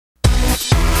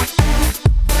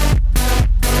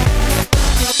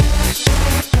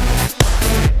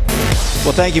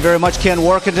Well, thank you very much, Ken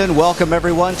Workington. Welcome,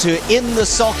 everyone, to In the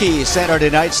Sulky Saturday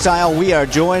Night Style. We are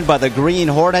joined by the Green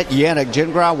Hornet, Yannick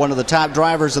Gingras, one of the top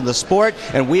drivers in the sport,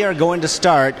 and we are going to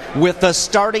start with the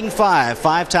starting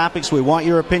five topics we want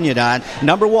your opinion on.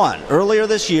 Number one, earlier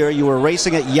this year, you were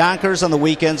racing at Yonkers on the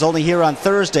weekends, only here on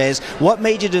Thursdays. What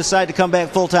made you decide to come back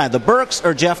full-time, the Burks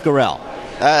or Jeff Garrell?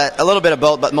 A little bit of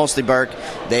both, but mostly Burke.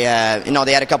 They had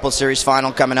a couple of series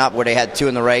final coming up where they had two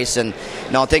in the race, and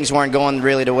things weren't going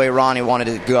really the way Ronnie wanted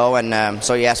it to go, and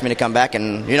so he asked me to come back.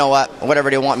 And you know what? Whatever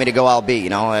they want me to go, I'll be.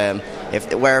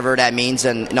 If wherever that means,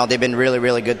 and they've been really,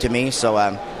 really good to me. So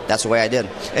that's the way I did.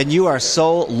 And you are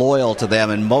so loyal to them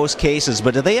in most cases,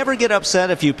 but do they ever get upset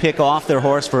if you pick off their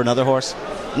horse for another horse?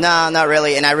 No, not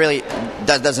really, and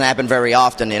that doesn't happen very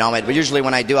often. But usually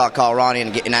when I do, I'll call Ronnie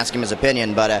and ask him his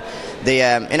opinion. But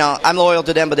I'm loyal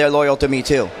to them, but they're loyal to me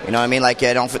too. You know what I mean?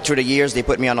 Through the years, they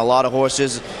put me on a lot of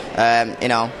horses.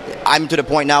 I'm to the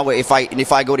point now where if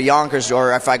I go to Yonkers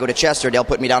or if I go to Chester, they'll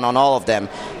put me down on all of them.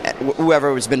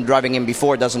 Whoever has been driving him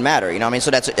before doesn't matter. You know what I mean?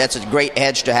 So that's a great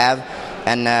edge to have.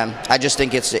 And I just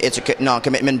think it's a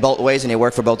commitment both ways, and they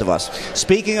work for both of us.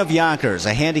 Speaking of Yonkers,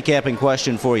 a handicapping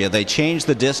question for you. They changed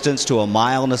the distance to 1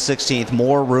 1/16 mile,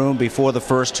 more room before the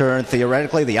first turn.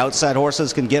 Theoretically, the outside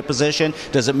horses can get position.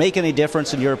 Does it make any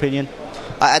difference in your opinion?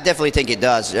 I definitely think it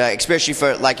does, especially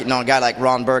for a guy like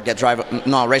Ron Burke that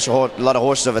race a lot of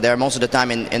horses over there. Most of the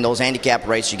time in those handicap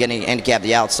races, you get handicap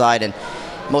the outside, and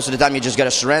most of the time you just got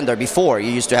to surrender. Before, you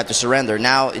used to have to surrender.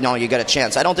 Now, you got a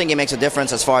chance. I don't think it makes a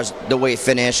difference as far as the way it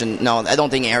finished, and I don't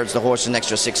think it hurts the horse an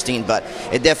extra 16, but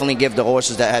it definitely gives the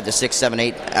horses that have the 6, 7,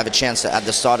 8 have a chance at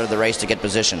the start of the race to get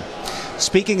position.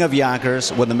 Speaking of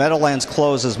Yonkers, when the Meadowlands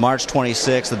closes March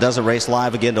 26th, it doesn't race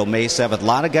live again until May 7th. A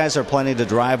lot of guys are planning to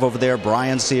drive over there.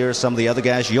 Brian Sears, some of the other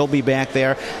guys, you'll be back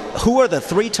there. Who are the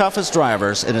 3 toughest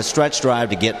drivers in a stretch drive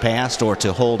to get past or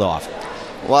to hold off?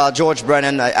 Well, George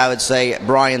Brennan, I would say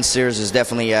Brian Sears is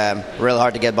definitely real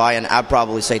hard to get by, and I'd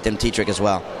probably say Tim Tetrick as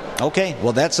well. Okay,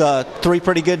 well, that's 3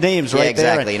 pretty good names right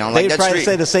there. Exactly. They'd probably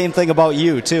say the same thing about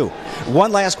you, too.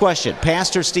 One last question.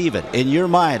 Pastor Stephen, in your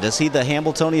mind, is he the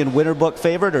Hamiltonian winner book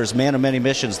favorite, or is Man of Many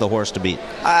Missions the horse to beat?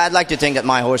 I'd like to think that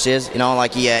my horse is.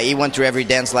 He went through every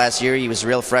dance last year. He was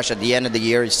real fresh at the end of the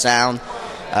year. He's sound.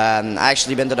 I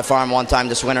actually been to the farm one time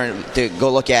this winter to go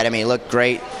look at him. He looked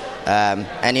great.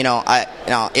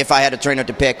 If I had a trainer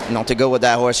to pick, to go with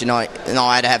that horse,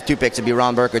 I'd have 2 picks. It'd be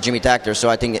Ron Burke or Jimmy Takter. So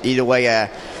I think either way,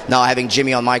 having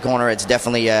Jimmy on my corner, it's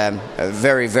definitely a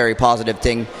very, very positive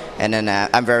thing. And then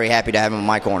I'm very happy to have him in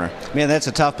my corner. Man, that's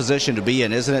a tough position to be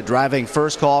in, isn't it? Driving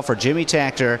first call for Jimmy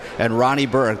Takter and Ronnie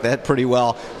Burke. That pretty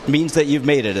well means that you've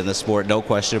made it in the sport. No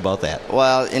question about that.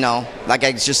 Well, like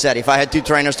I just said, if I had 2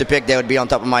 trainers to pick, they would be on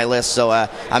top of my list. So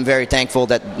I'm very thankful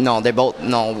that they both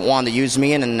wanted to use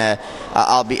me, and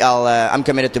I'm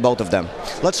committed to both of them.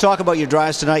 Let's talk about your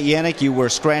drives tonight, Yannick. You were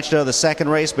scratched out of the second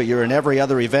race, but you're in every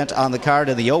other event on the card.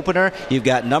 In the opener, you've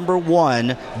got number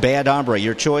 1, Bad Hombre,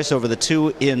 your choice over the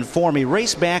 2 in form. He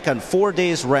raced back on 4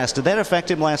 days rest. Did that affect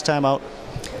him last time out?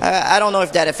 I don't know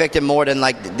if that affected more than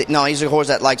he's a horse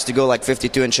that likes to go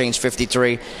 52 and change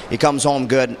 53. He comes home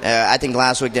good. I think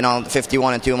last week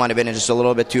 51 and 2 might have been just a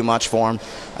little bit too much for him.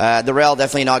 The rail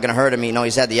definitely not going to hurt him.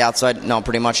 He's at the outside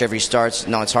pretty much every starts.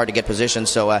 It's hard to get position.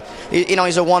 So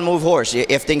he's a one move horse.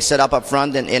 If things set up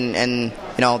front and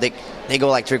they go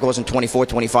 3/4 and 24,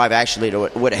 25 actually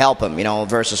it would help him,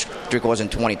 versus 3/4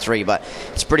 and 23. But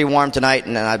it's pretty warm tonight,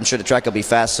 and I'm sure the track will be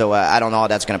fast, so I don't know how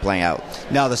that's going to play out.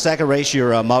 Now, the second race,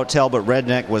 your Mount Talbot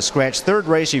Redneck was scratched. Third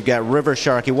race, you've got River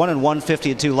Shark. He won in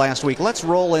 152 last week. Let's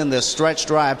roll in this stretch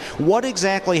drive. What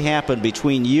exactly happened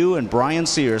between you and Brian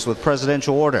Sears with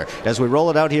Presidential Order? As we roll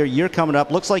it out here, you're coming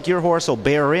up. Looks like your horse will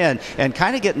bear in and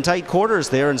kind of get in tight quarters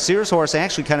there, and Sears' horse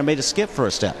actually kind of made a skip for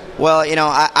a step. Well,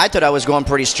 I thought I was going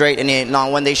pretty straight, and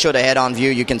when they showed a head-on view,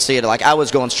 you can see it. I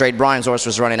was going straight. Brian's horse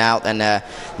was running out, and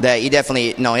he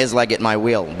definitely, his leg hit my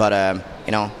wheel. But,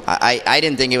 I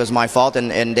didn't think it was my fault,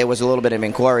 and there was a little bit of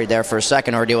inquiry there for a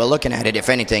second, or they were looking at it, if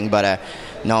anything. But,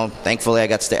 thankfully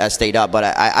I stayed up. But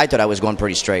I thought I was going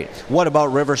pretty straight. What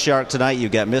about River Shark tonight?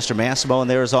 You've got Mr. Massimo in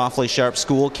there, is awfully sharp.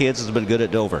 School kids has been good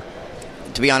at Dover.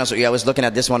 To be honest with you, I was looking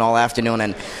at this one all afternoon,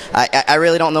 and I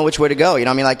really don't know which way to go.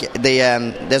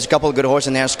 There's a couple of good horses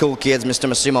in there. School kids, Mr.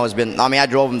 Massimo has been. I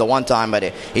drove him the one time, but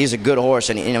he's a good horse,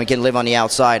 and he can live on the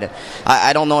outside.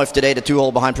 I don't know if today the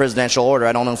 2-hole behind Presidential Order.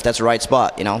 I don't know if that's the right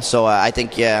spot. So I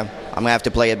think I'm gonna have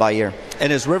to play it by ear.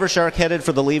 And is River Shark headed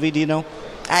for the Levy? Do you know?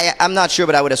 I'm not sure,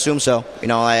 but I would assume so.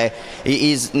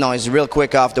 He's real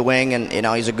quick off the wing, and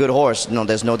he's a good horse.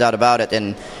 There's no doubt about it.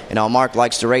 And Mark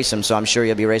likes to race him, so I'm sure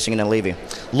he'll be racing in the Levy.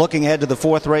 Looking ahead to the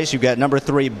fourth race, you've got number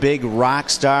 3, Big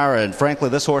Rockstar, and frankly,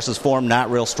 this horse's form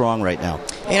not real strong right now.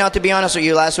 To be honest with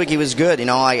you, last week he was good.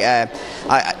 I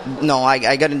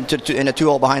got in a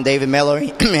 2-hole behind David Miller,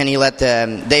 and he let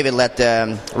David let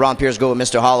Ron Pierce go with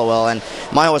Mr. Hollowell, and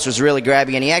my horse was really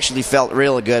grabby, and he actually felt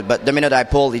really good. But the minute I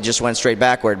pulled, he just went straight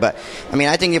backward. But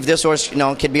I think if this horse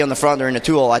could be on the front or in a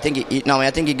 2-hole, I think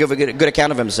he'd give a good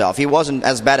account of himself. He wasn't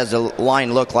as bad as the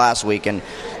line looked last week, and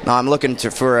I'm looking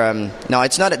for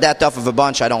it's not that tough of a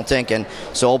bunch, I don't think, and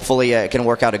so hopefully it can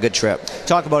work out a good trip.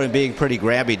 Talk about him being pretty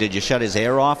grabby. Did you shut his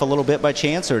air off a little bit by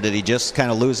chance, or did he just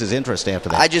kind of lose his interest after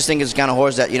that? I just think it's the kind of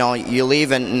horse that you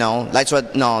leave, and that's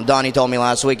what Donnie told me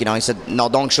last week. He said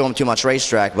don't show him too much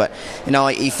racetrack, but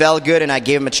he felt good, and I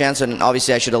gave him a chance, and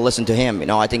obviously I should have listened to him.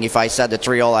 I think if I said the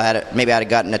 3-hole, maybe I'd have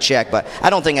gotten a check, but I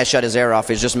don't think I shut his air off.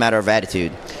 It's just a matter of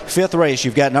attitude. Fifth race,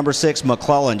 you've got number 6,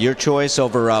 McClellan. Your choice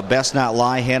over Best Not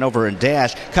Lie, Hanover, and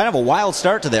Dash. Kind of a wild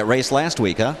start to that race last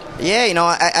week, huh?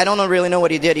 Yeah, I don't really know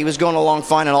what he did. He was going along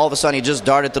fine, and all of a sudden he just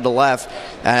darted to the left.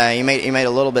 He made a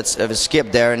little bit of a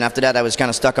skip there, and after that I was kind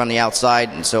of stuck on the outside,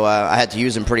 and so I had to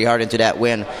use him pretty hard into that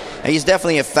win. And he's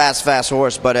definitely a fast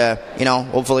horse, but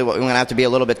hopefully we're going to have to be a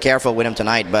little bit careful with him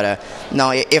tonight. But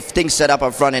if things set up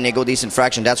front and they go decent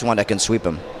fraction, that's one that can sweep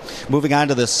him. Moving on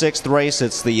to the 6th race,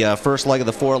 it's the first leg of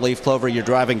the 4-leaf clover. You're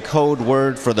driving Code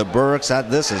Word for the Burks.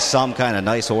 This is some kind of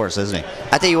nice horse, isn't he?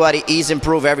 I tell you what, he's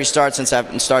improved every start since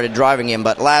I've started driving him,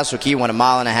 but last week he went 1.5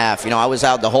 miles. I was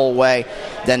out the whole way.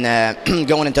 Then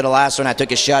going into the last one, I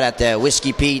took a shot at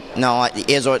Whiskey Pete.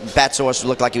 Pat's horse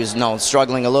looked like he was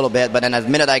struggling a little bit, but then the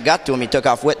minute I got to him, he took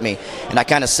off with me, and I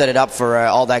kind of set it up for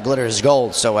All That Glitter Is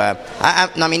Gold. So,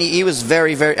 he was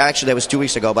very, very, actually that was 2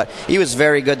 weeks ago, but he was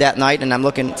very good that night, and I'm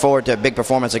looking forward to a big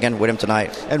performance again with him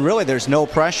tonight. And really, there's no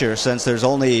pressure since there's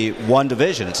only one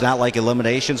division. It's not like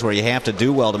eliminations where you have to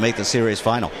do well to make the series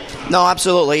final. No,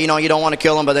 absolutely. You don't want to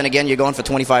kill him, but then again, you're going for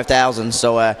 $25,000.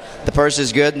 So the purse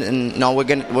is good, and we're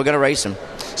gonna race him.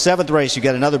 7th race, you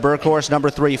got another Burke horse, number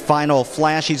 3, Final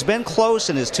Flash. He's been close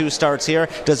in his 2 starts here.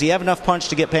 Does he have enough punch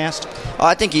to get past? Oh,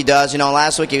 I think he does.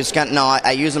 Last week he was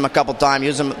I used him a couple times,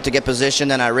 used him to get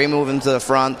position, and I removed him to the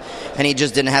front, and he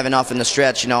just didn't have enough in the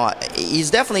stretch.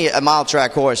 He's definitely a mile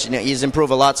track horse. He's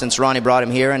improved a lot since Ronnie brought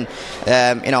him here, and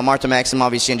Martha Maxim,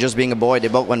 obviously, and just being a boy, they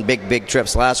both won big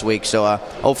trips last week. So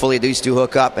hopefully these two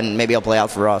hook up, and maybe he'll play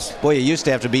out for us. Boy, you used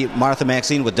to have to beat Martha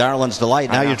Maxine with Darlin's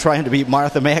Delight. Now you're trying to beat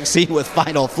Martha Maxine with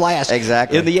Final Flash.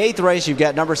 Exactly. In the 8th race, you've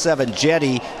got number 7,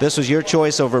 Jetty. This was your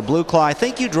choice over Blue Claw. I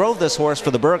think you drove this horse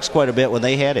for the Burks quite a bit when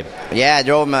they had him. Yeah, I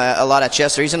drove him a lot at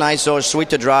Chester. He's a nice horse,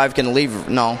 sweet to drive, can leave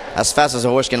as fast as a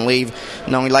horse can leave.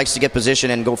 He likes to get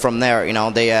position and go from there.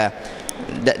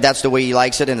 That's the way he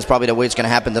likes it, and it's probably the way it's going to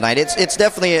happen tonight. It's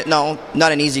definitely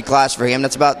not an easy class for him.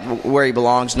 That's about where he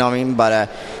belongs. But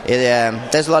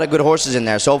there's a lot of good horses in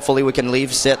there, so hopefully we can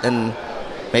leave, sit, and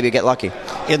maybe get lucky.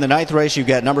 In the 9th race, you've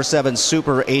got number 7,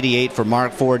 Super 88 for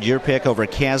Mark Ford. Your pick over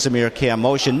Casimir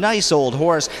Camotion. Nice old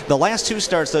horse. The last 2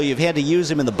 starts, though, you've had to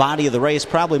use him in the body of the race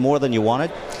probably more than you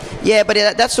wanted. Yeah, but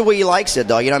that's the way he likes it,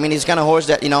 though. He's kind of horse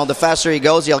that, the faster he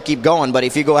goes, he'll keep going. But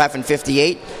if you go half in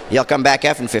 58, he'll come back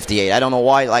half in 58. I don't know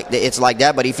why it's like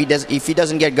that, but if he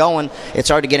doesn't get going, it's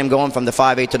hard to get him going from the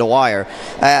 5-8 to the wire.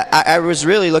 I was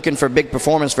really looking for a big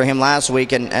performance for him last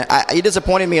week, and he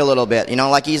disappointed me a little bit.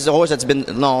 He's a horse that's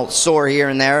been sore here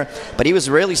and there, but he was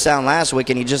really sound last week,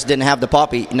 and he just didn't have the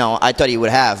pop I thought he would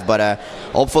have. But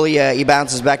hopefully he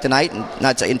bounces back tonight,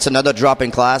 and it's another drop in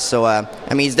class. So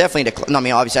he's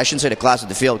definitely obviously I shouldn't say the class of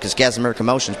the field because Casimir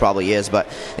Commotions probably is, but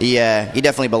he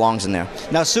definitely belongs in there.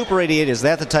 Now, Super 88, is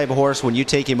that the type of horse when you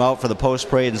take him out for the post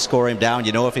parade and score him down,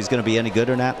 you know if he's going to be any good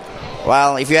or not?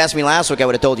 Well, if you asked me last week, I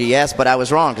would have told you yes, but I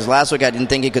was wrong because last week I didn't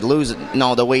think he could lose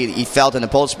the way he felt in the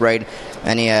post parade,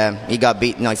 and he got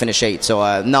beat. He finished 8th. So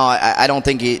I don't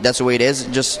think that's the way it is.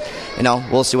 Just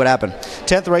we'll see what happens.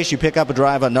 10th race, you pick up a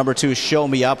drive on number 2, Show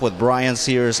Me Up, with Brian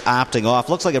Sears opting off.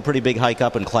 Looks like a pretty big hike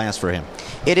up in class for him.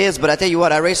 It is, but I tell you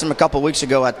what, I raced him a couple weeks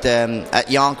ago at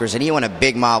Yonkers, and he went a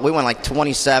big mile. We went like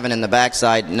 27 in the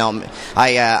backside.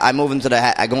 I moved him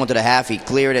I go into the half. He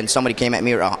cleared, and somebody came at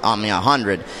me on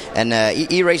 100, and and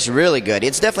he raced really good.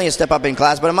 It's definitely a step up in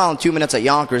class, but a mile and 2 minutes at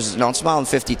Yonkers, it's a mile and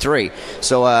 53.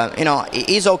 So,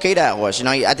 he's okay, that horse.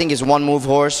 I think he's a one-move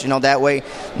horse, that way.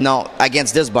 No,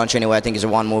 against this bunch anyway, I think he's a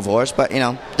one-move horse. But,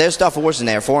 there's tough horses in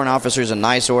there. Foreign Officer's a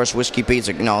nice horse. Whiskey Pete's,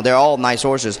 they're all nice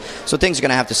horses. So things are going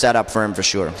to have to set up for him for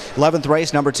sure. 11th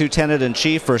race, number 2,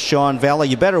 Tenant-in-Chief for Sean Vella.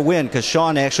 You better win, because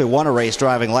Sean actually won a race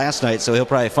driving last night, so he'll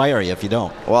probably fire you if you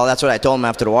don't. Well, that's what I told him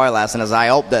after the wire last night, is I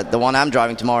hope that the one I'm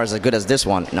driving tomorrow is as good as this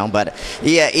one, But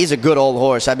yeah, he's a good old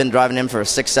horse. I've been driving him for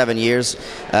 6-7 years.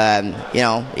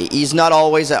 He's not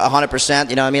always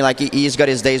 100%. Like he's got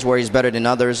his days where he's better than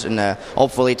others, and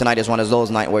hopefully tonight is one of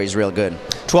those nights where he's real good.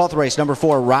 12th race, number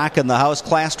 4, Rockin' the House.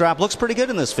 Class drop looks pretty good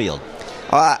in this field.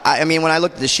 When I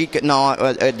looked at the sheet,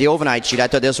 the overnight sheet, I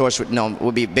thought this horse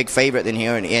would be a big favorite in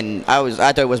here, and I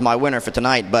thought it was my winner for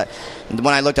tonight. But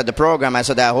when I looked at the program, I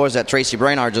saw that horse that Tracy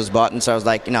Brainard just bought, and so I was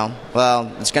like,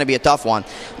 well, it's going to be a tough one.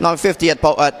 50 at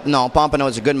Pompano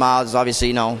is a good mile. It's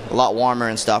obviously a lot warmer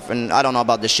and stuff, and I don't know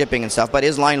about the shipping and stuff, but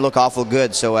his line looked awful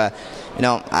good. So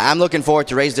I'm looking forward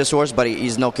to race this horse, but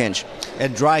he's no kinch.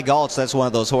 And Dry Gulch, that's one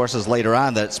of those horses later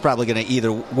on that's probably going to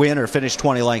either win or finish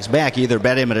 20 lengths back. Either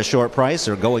bet him at a short price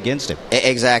or go against him.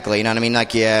 Exactly. You know what I mean?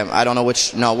 I don't know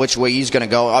which way he's going to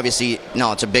go. Obviously,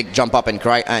 it's a big jump up in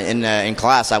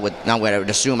class. I would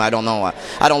assume. I don't know.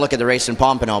 I don't look at the race in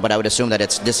Pompano, but I would assume that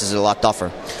this is a lot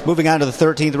tougher. Moving on to the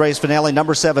 13th race finale,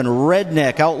 number 7,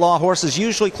 Redneck. Outlaw horse is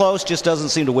usually close, just doesn't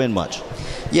seem to win much.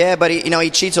 Yeah, but he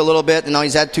cheats a little bit.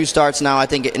 He's had 2 starts now. I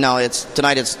think it's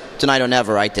tonight or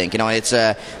never. I think it's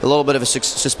a little bit of a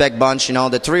suspect bunch.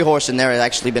 The 3 horse in there has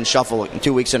actually been shuffled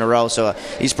 2 weeks in a row, so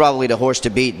he's probably the horse to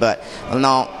beat. But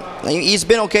no, he's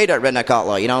been okay, that Redneck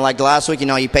Outlaw. Like last week,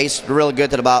 he paced really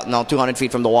good to about 200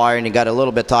 feet from the wire, and he got a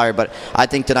little bit tired. But I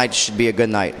think tonight should be a good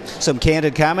night. Some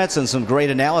candid comments and some great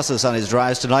analysis on his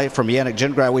drives tonight from Yannick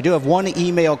Gingras. We do have one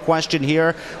email question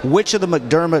here. Which of the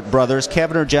McDermott brothers,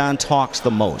 Kevin or John, talks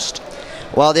the most?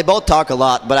 Well, they both talk a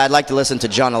lot, but I'd like to listen to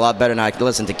John a lot better than I can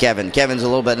listen to Kevin. Kevin's a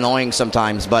little bit annoying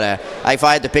sometimes, but if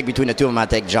I had to pick between the two of them, I'd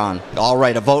take John. All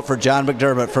right, a vote for John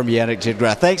McDermott from Yannick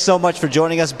Gingras. Thanks so much for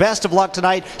joining us. Best of luck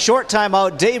tonight. Short time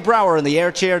out. Dave Brower in the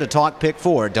air chair to talk Pick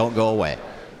 4. Don't go away.